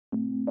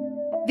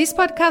This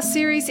podcast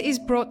series is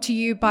brought to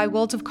you by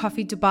World of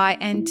Coffee Dubai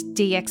and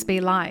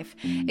DXB Live.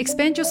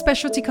 Expand your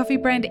specialty coffee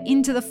brand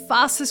into the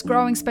fastest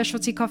growing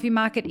specialty coffee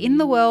market in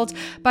the world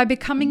by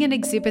becoming an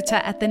exhibitor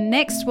at the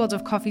next World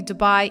of Coffee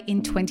Dubai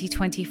in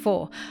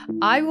 2024.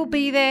 I will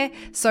be there,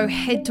 so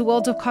head to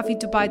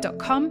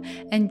worldofcoffeedubai.com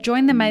and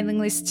join the mailing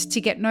list to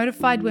get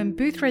notified when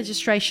booth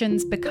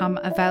registrations become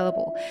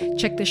available.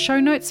 Check the show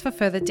notes for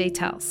further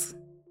details.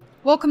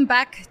 Welcome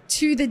back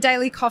to the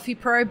Daily Coffee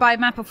Pro by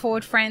Mapper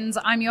Forward Friends.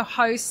 I'm your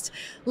host,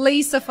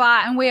 Lee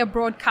Safar, and we are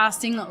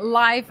broadcasting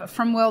live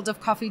from World of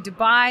Coffee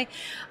Dubai.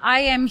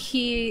 I am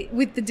here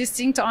with the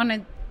distinct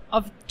honor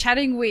of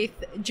chatting with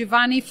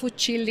Giovanni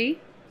Fucili.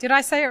 Did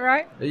I say it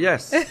right?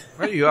 Yes.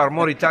 Well, you are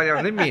more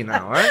Italian than me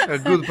now, eh? A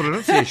good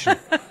pronunciation.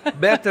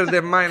 Better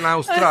than mine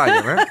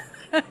Australian,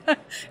 eh?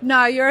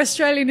 No, your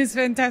Australian is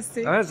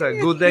fantastic. That's a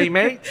good day,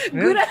 mate.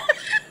 Good.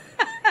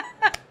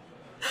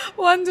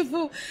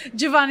 Wonderful.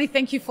 Giovanni,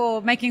 thank you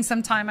for making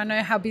some time. I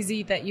know how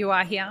busy that you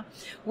are here.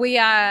 We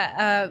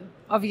are,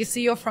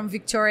 obviously, you're from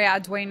Victoria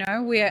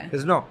Arduino.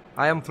 Yes, no,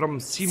 I am from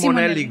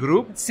Simonelli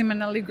Group.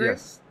 Simonelli Group.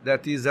 Yes,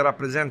 that is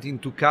representing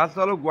two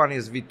catalogs. One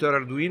is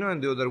Vittorio Arduino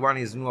and the other one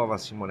is Nuova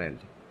Simonelli.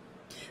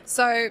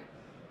 So,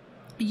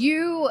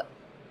 you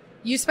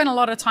spend a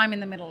lot of time in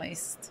the Middle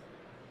East.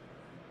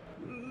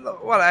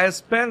 Well, I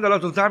spend a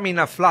lot of time in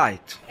a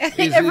flight.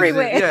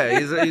 Everywhere.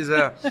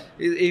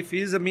 If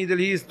it's Middle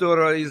East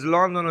or is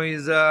London or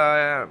is,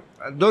 I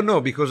don't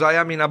know, because I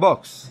am in a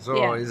box.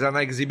 So it's an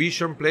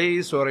exhibition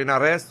place or in a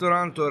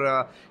restaurant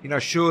or in a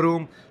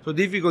showroom. So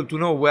difficult to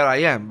know where I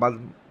am, but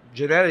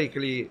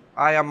generically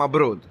I am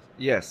abroad,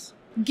 yes.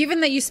 Given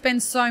that you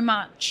spend so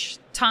much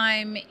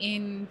time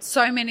in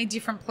so many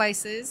different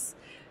places,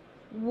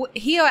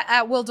 here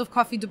at World of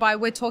Coffee Dubai,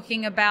 we're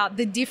talking about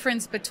the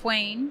difference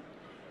between...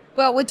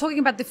 Well, we're talking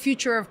about the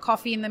future of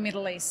coffee in the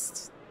Middle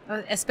East,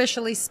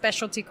 especially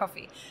specialty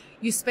coffee.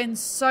 You spend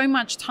so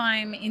much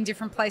time in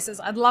different places.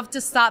 I'd love to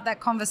start that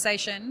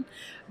conversation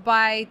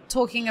by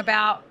talking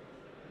about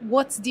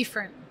what's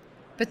different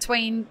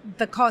between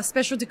the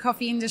specialty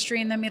coffee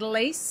industry in the Middle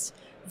East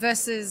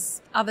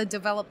versus other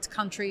developed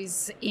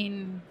countries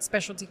in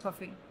specialty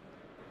coffee.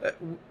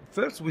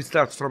 First, we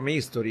start from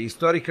history.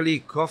 Historically,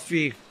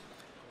 coffee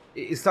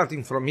is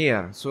starting from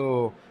here.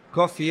 So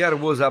coffee here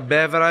was a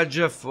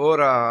beverage for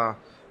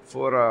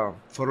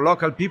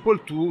local people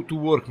to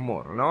work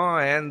more, no,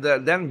 and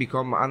then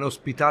become an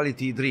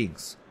hospitality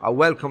drinks, a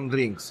welcome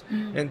drinks,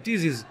 and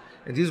this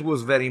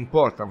was very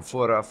important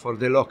for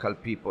the local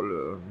people,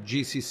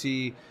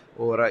 GCC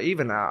or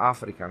even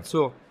African.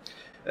 So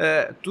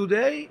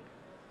today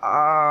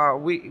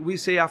we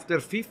say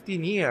after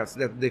 15 years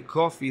that the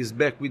coffee is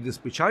back with the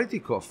specialty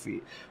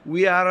coffee.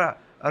 We are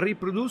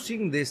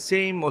reproducing the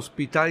same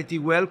hospitality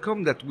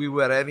welcome that we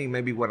were having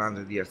maybe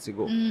 100 years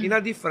ago in a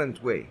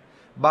different way.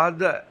 But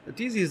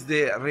this is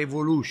the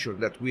revolution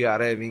that we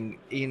are having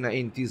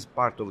in this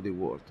part of the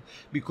world,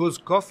 because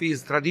coffee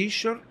is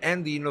tradition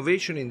and the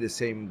innovation in the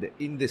same day,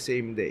 in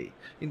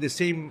the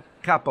same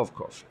cup of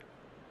coffee.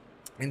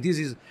 And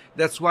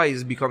that's why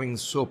it's becoming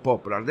so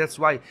popular. That's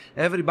why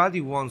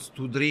everybody wants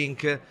to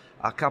drink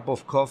a cup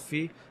of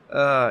coffee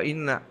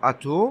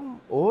at home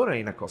or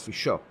in a coffee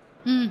shop.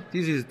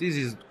 This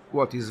is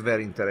what is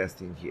very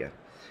interesting here.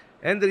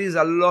 And there is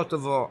a lot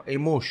of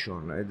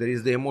emotion. There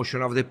is the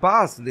emotion of the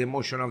past, the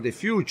emotion of the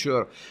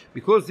future,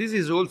 because this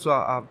is also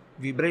a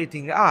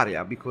vibrating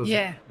area, because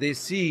they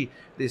see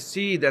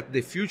that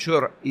the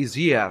future is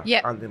here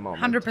at the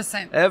moment.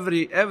 100%.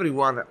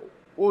 Everyone,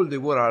 all the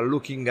world are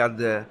looking at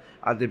the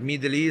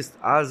Middle East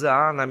as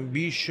an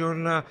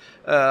ambition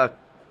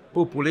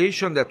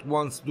population that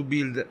wants to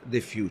build the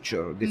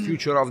future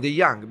of the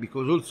young,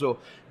 because also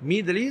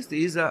Middle East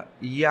is a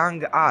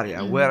young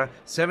area where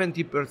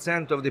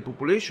 70% of the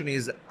population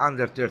is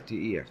under 30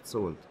 years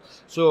old.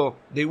 So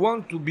they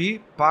want to be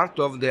part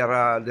of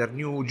their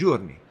new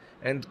journey,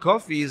 and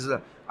coffee is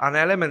an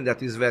element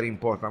that is very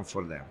important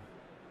for them.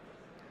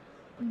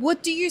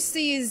 What do you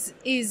see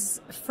is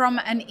from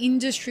an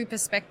industry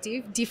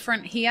perspective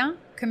different here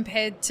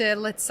compared to,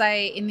 let's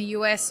say, in the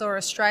US or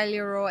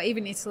Australia or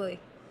even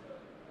Italy?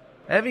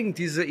 Having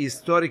this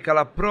historical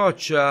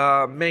approach,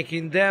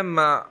 making them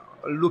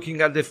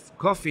looking at the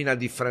coffee in a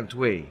different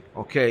way.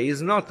 Okay,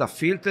 it's not a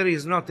filter,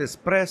 it's not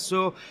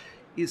espresso.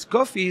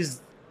 Coffee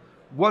is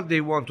what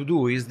they want to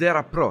do, is their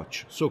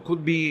approach. So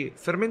could be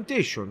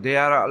fermentation. They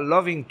are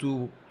loving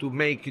to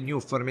make new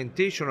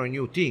fermentation or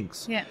new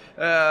things.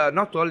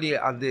 Not only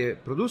at the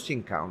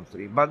producing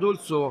country, but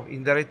also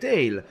in the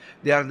retail.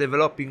 They are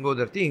developing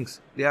other things.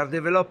 They are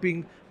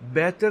developing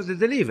better the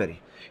delivery.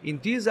 In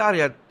this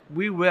area,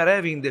 we were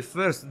having the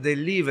first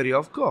delivery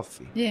of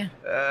coffee.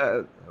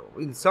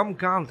 In some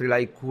country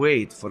like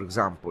Kuwait, for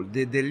example,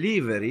 the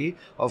delivery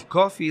of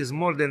coffee is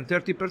more than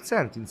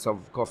 30% in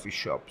some coffee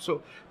shops.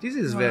 So this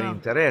is very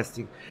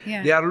interesting.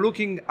 They are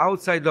looking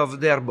outside of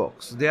their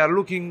box. They are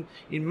looking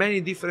in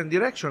many different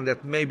directions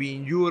that maybe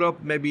in Europe,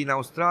 maybe in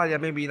Australia,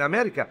 maybe in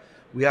America,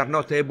 we are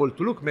not able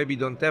to look, maybe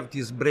don't have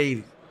this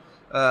brave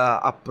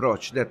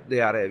approach that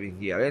they are having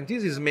here, and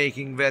this is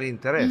making very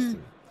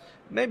interesting.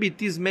 Maybe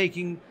it is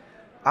making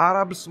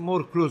Arabs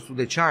more close to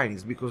the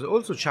Chinese, because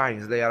also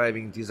Chinese, they are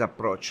having this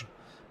approach,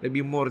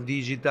 maybe more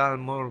digital,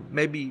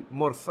 maybe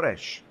more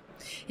fresh.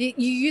 You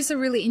use a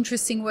really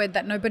interesting word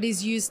that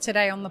nobody's used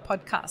today on the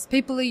podcast.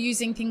 People are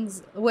using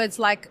words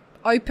like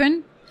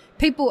open.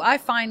 I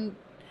find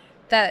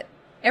that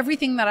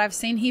everything that I've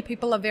seen here,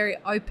 people are very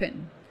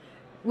open,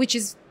 which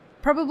is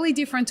probably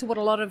different to what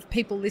a lot of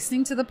people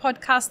listening to the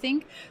podcast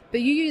think.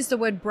 But you use the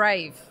word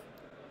brave.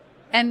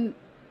 And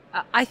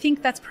I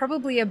think that's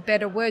probably a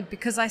better word,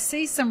 because I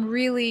see some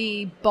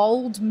really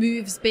bold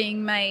moves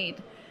being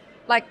made.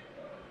 Like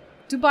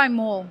Dubai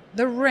Mall,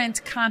 the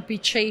rent can't be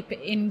cheap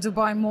in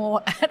Dubai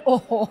Mall at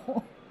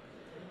all.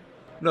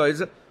 No,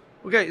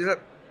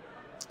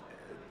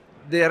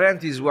 the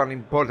rent is one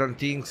important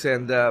thing,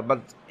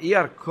 but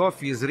here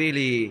coffee is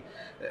really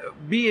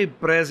being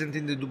present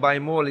in the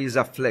Dubai Mall is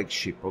a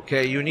flagship.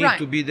 Okay, you need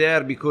to be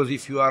there, because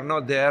if you are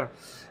not there,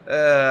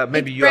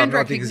 maybe you are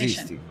not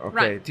existing.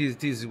 Okay,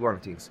 this is one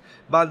thing.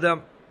 But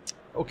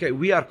okay,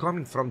 we are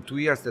coming from 2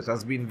 years that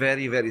has been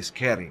very, very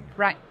scary.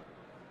 Right.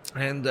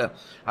 And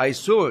I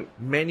saw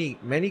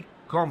many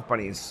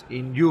companies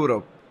in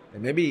Europe,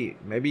 and maybe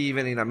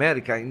even in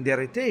America, in their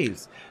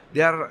retails,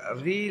 they are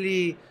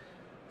really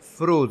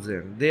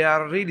frozen. They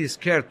are really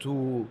scared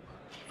to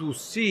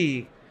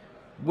see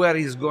where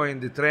is going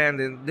the trend,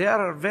 and they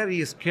are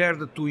very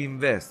scared to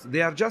invest.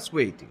 They are just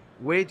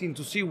waiting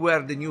to see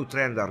where the new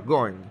trends are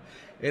going.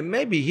 And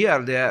maybe here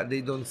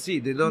they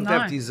don't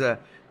have this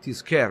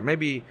scare.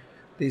 Maybe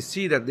they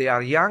see that they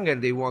are young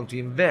and they want to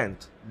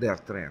invent their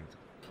trend.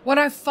 What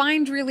I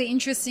find really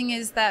interesting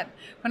is that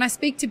when I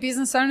speak to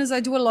business owners, I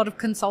do a lot of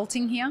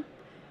consulting here.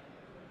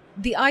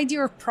 The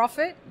idea of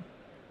profit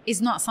is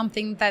not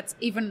something that's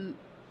even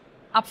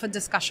up for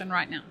discussion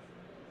right now.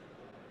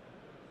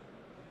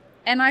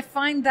 And I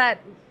find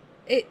that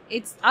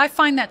I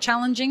find that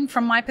challenging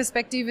from my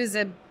perspective as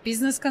a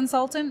business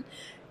consultant,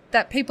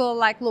 that people are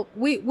like, look,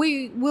 we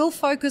will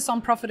focus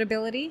on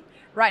profitability.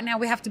 Right now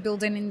we have to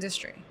build an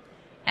industry.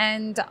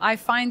 And I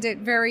find it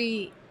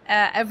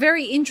a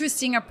very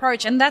interesting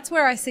approach. And that's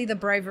where I see the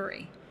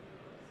bravery.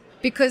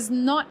 Because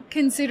not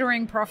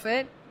considering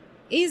profit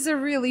is a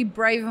really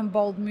brave and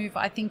bold move,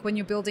 I think, when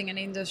you're building an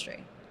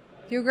industry.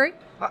 Do you agree?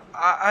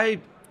 I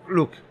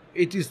look,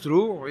 it is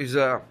true. Is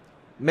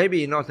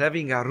maybe not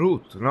having a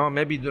route, no?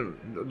 Maybe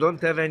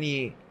don't have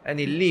any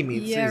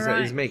limits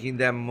is making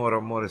them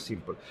more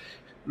simple.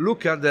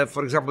 Look at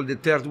for example, the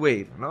third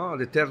wave. No,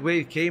 the third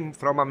wave came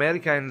from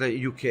America and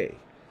the UK.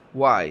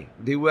 Why?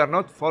 They were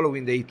not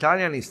following the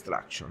Italian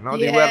instruction. No,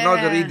 they were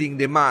not reading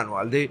the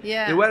manual.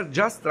 They were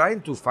just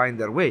trying to find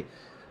their way.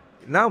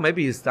 Now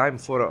maybe it's time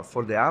for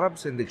the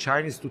Arabs and the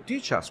Chinese to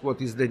teach us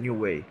what is the new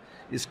way.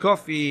 Is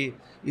coffee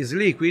is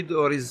liquid,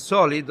 or is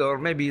solid, or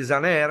maybe is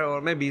an air,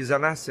 or maybe is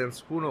an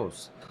essence? Who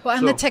knows? Well,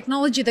 and the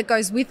technology that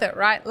goes with it,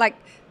 right? Like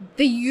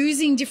they're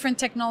using different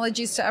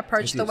technologies to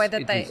approach the way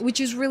that which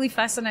is really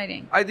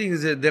fascinating. I think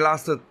the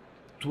last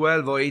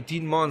 12 or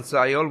 18 months,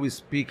 I always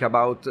speak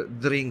about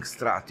drink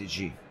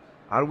strategy.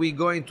 Are we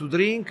going to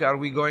drink? Are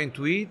we going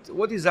to eat?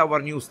 What is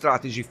our new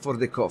strategy for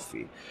the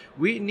coffee?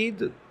 We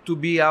need to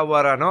be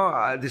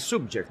the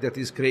subject that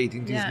is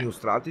creating this new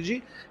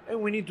strategy,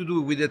 and we need to do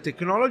it with the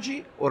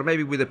technology or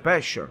maybe with the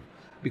passion,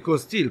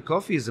 because still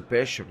coffee is a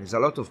passion, it's a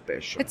lot of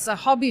passion. It's a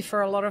hobby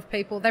for a lot of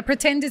people. They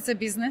pretend it's a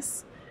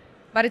business,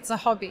 but it's a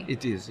hobby.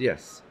 It is,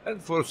 yes.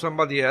 And for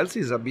somebody else,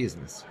 it's a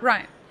business.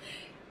 Right.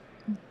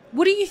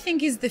 What do you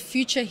think is the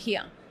future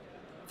here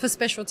for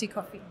specialty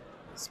coffee?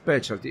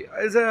 Specialty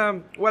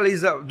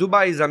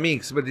Dubai is a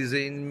mix, but is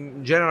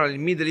in general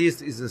in Middle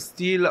East is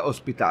still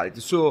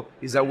hospitality. So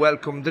it's a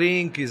welcome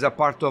drink, is a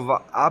part of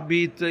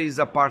habit, is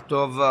a part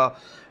of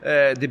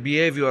the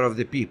behavior of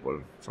the people.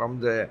 From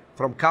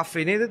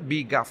caffeinated,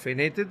 be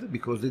caffeinated,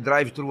 because the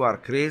drive-through are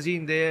crazy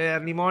in the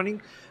early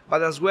morning,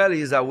 but as well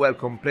is a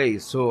welcome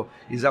place. So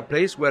it's a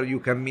place where you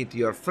can meet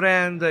your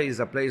friend. Is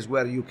a place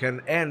where you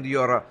can end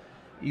your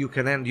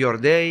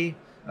day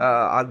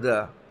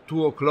at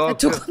 2 o'clock.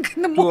 2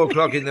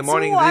 o'clock in the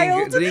morning,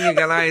 drinking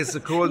a nice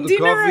cold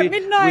coffee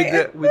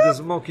with the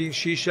smoking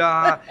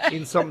shisha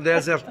in some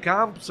desert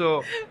camp.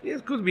 So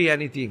it could be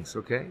anything.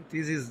 Okay,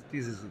 this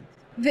is.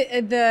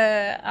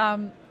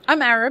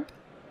 I'm Arab,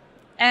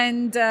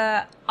 and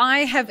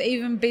I have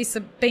even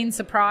been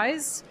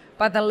surprised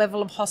by the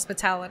level of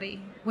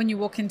hospitality when you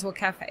walk into a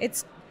cafe.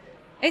 It's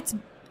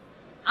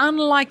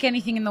unlike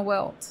anything in the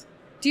world.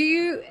 Do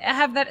you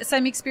have that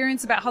same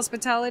experience about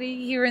hospitality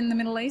here in the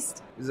Middle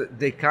East?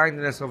 The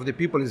kindness of the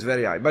people is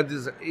very high, but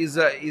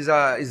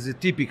is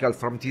typical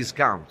from these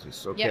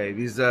countries. Okay,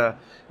 yep.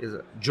 Is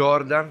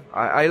Jordan.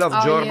 I love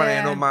Jordan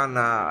and Oman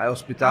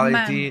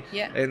hospitality,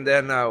 and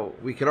then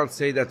we cannot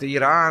say that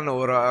Iran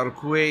or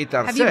Kuwait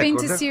are. Have you been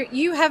to Syria?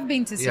 You have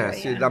been to Syria.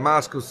 Yes,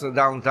 Damascus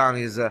downtown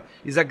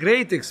is a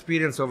great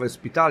experience of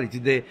hospitality.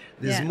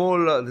 The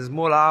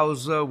small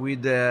house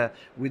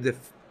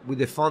with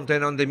the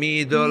fountain on the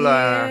middle.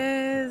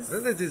 Yes.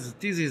 was.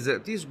 This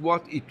is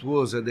what it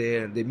was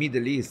the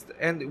Middle East,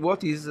 and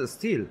what is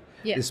still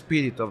the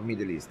spirit of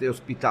Middle East, the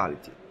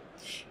hospitality.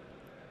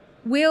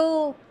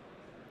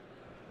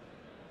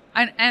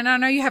 And I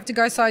know you have to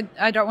go, so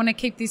I don't want to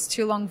keep this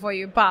too long for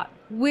you, but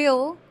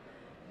will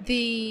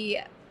the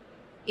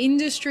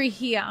industry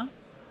here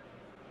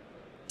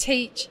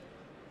teach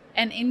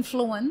and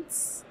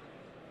influence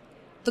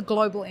the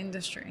global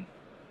industry?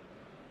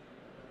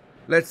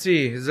 Let's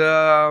see.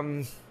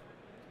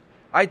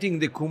 I think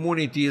the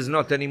community is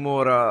not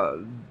anymore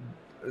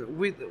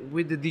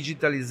with the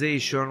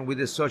digitalization, with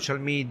the social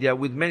media,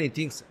 with many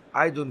things.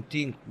 I don't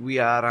think we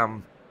are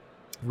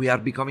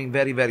becoming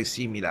very, very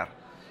similar,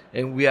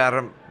 and we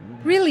are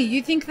really.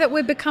 You think that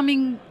we're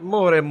becoming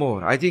more and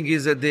more? I think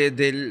is the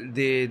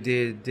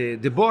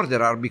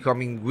border are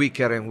becoming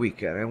weaker and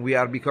weaker, and we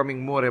are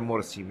becoming more and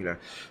more similar.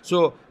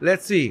 So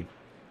let's see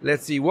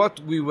what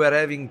we were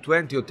having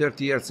 20 or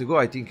 30 years ago.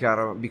 I think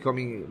are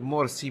becoming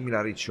more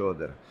similar each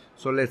other.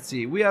 So let's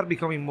see. We are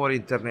becoming more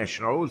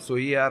international, also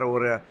here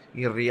or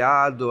in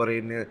Riyadh or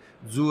in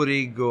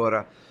Zurich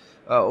or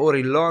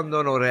in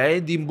London or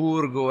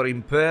Edinburgh or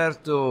in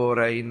Perth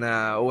or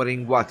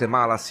in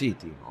Guatemala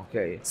City.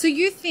 Okay. So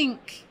you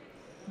think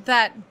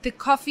that the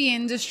coffee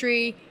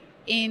industry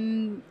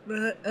in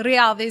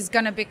Riyadh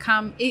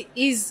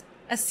is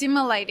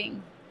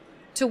assimilating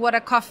to what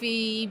a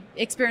coffee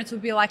experience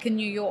would be like in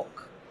New York?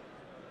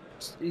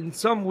 In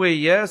some way,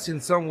 yes.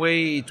 In some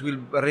way, it will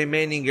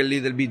remaining a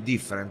little bit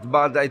different.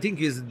 But I think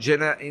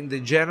in the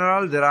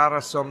general, there are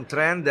some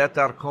trends that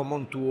are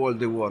common to all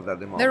the world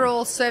at the moment. They're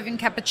all serving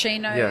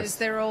cappuccinos. Yes.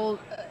 They're all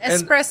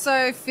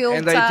espresso,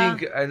 filter.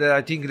 And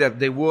I think that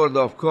the world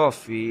of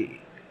coffee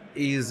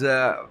is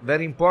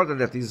very important.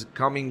 That is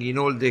coming in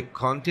all the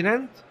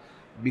continent,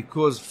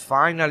 because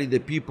finally the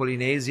people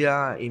in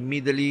Asia, in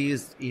Middle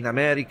East, in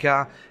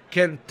America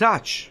can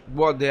touch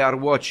what they are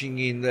watching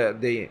in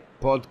the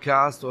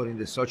podcast or in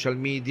the social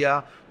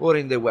media or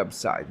in the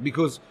website.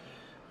 Because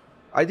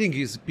I think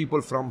it's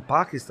people from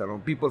Pakistan or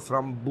people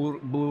from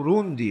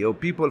Burundi or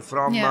people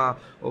from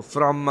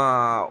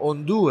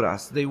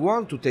Honduras. They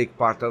want to take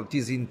part of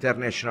this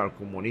international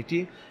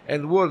community,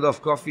 and World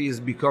of Coffee is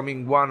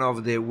becoming one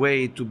of the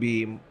way to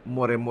be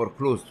more and more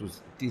close to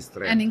this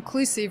trend. And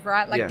inclusive,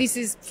 right? Like this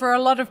is for a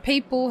lot of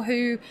people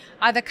who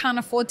either can't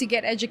afford to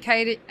get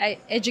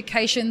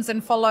educations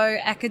and follow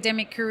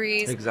academic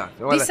careers.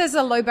 Exactly. This has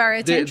a low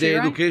barrier to entry, the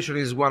right? education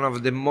is one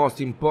of the most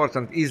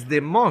important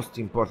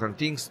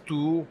things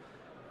to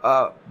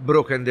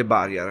broken the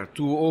barrier,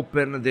 to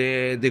open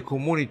the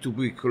community to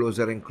be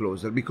closer and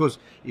closer. Because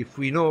if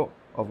we know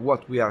of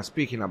what we are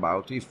speaking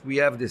about, if we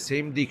have the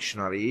same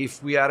dictionary,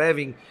 if we are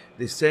having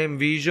the same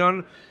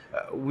vision,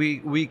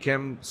 we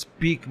can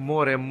speak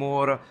more and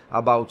more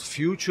about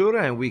future,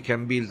 and we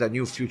can build a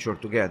new future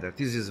together.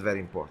 This is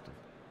very important.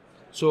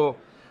 So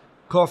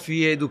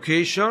coffee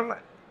education,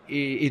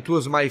 it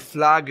was my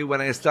flag when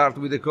I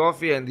started with the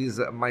coffee, and is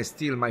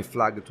still my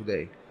flag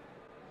today.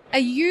 Are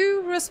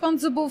you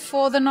responsible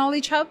for the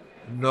Knowledge Hub?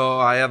 No,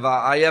 I have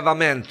a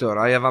mentor.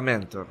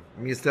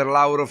 Mr.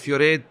 Lauro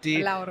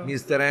Fioretti,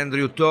 Mr.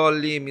 Andrew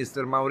Tolli,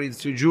 Mr.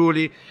 Maurizio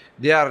Giuli.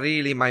 They are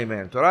really my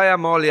mentor. I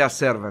am only a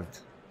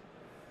servant.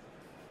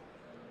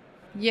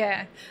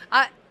 Yeah.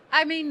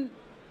 I mean,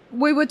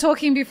 we were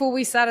talking before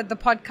we started the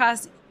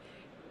podcast.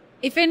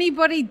 If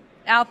anybody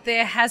out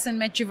there hasn't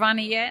met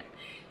Giovanni yet,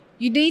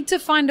 you need to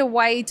find a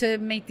way to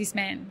meet this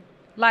man.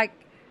 Like,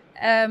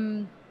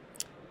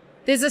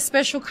 there's a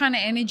special kind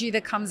of energy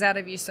that comes out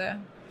of you, sir.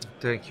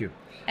 Thank you.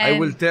 And I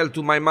will tell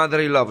to my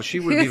mother-in-law. She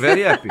will be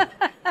very happy.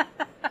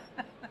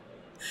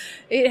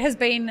 It has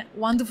been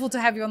wonderful to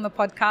have you on the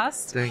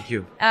podcast. Thank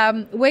you.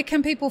 Where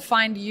can people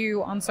find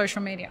you on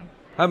social media?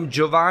 I'm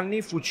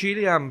Giovanni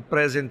Fucili. I'm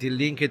present in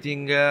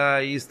LinkedIn,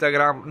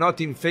 Instagram, not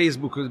in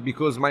Facebook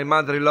because my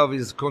mother-in-law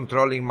is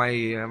controlling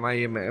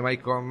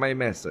my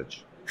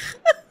message.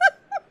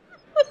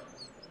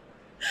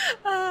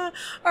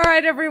 All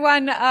right,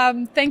 everyone.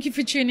 Thank you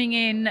for tuning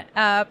in.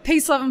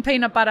 Peace, love, and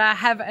peanut butter.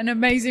 Have an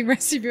amazing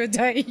rest of your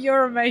day.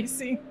 You're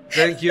amazing.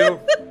 Thank you.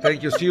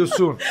 Thank you. See you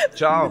soon.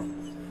 Ciao.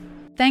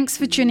 Thanks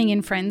for tuning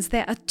in, friends.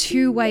 There are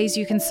 2 ways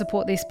you can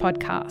support this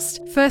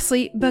podcast.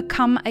 Firstly,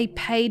 become a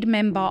paid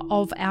member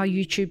of our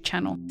YouTube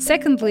channel.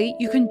 Secondly,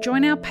 you can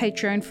join our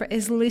Patreon for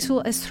as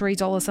little as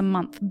 $3 a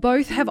month.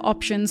 Both have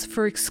options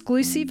for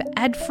exclusive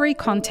ad-free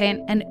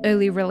content and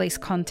early release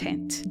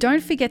content.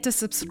 Don't forget to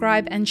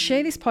subscribe and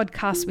share this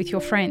podcast with your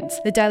friends.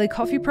 The Daily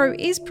Coffee Pro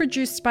is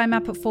produced by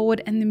Map It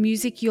Forward, and the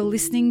music you're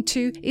listening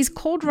to is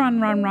called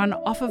Run, Run, Run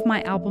off of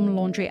my album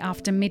Laundry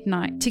After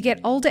Midnight. To get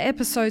older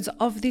episodes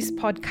of this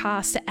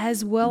podcast,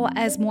 as well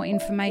as more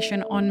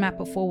information on Map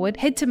It Forward,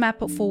 head to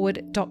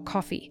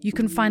mapitforward.coffee. You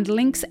can find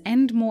links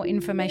and more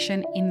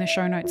information in the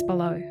show notes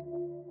below.